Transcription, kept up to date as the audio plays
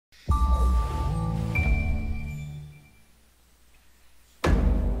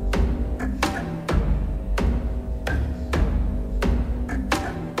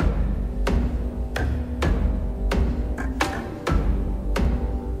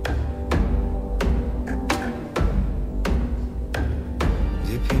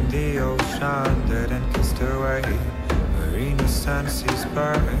senses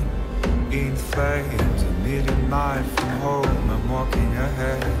burn in flames. A million miles from home, I'm walking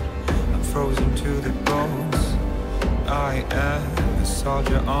ahead. I'm frozen to the bones. I am a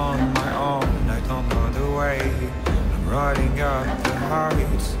soldier on my own. I don't know the way. I'm riding up the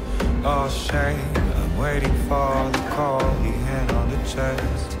heights. All shame. I'm waiting for the call. The hand on the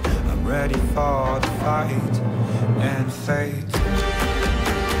chest. I'm ready for the fight and fate.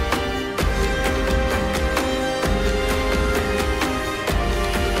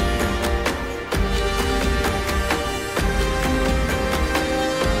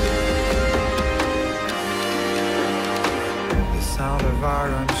 Sound of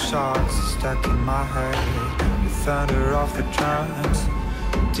iron sharks stuck in my head. The thunder of the drums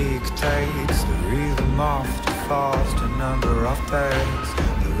dictates the rhythm of the fast, the number of days,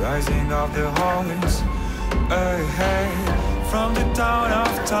 the rising of the horns ahead. From the dawn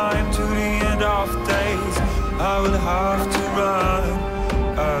of time to the end of days, I will have to run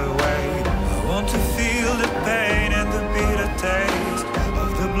away. I want to feel the pain and the bitter taste of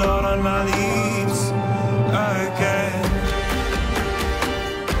the blood on my lips again.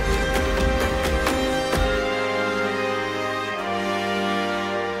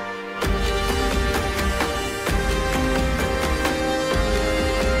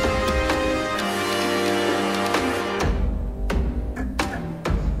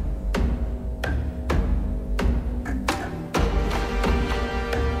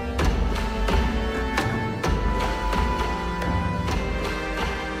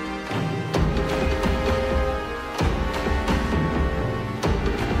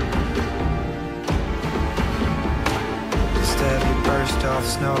 Of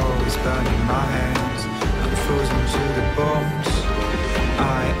snow is burning my hands. I'm frozen to the bones.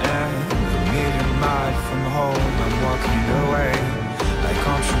 I am a million miles from home. I'm walking away. I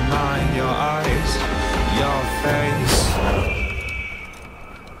can't remind you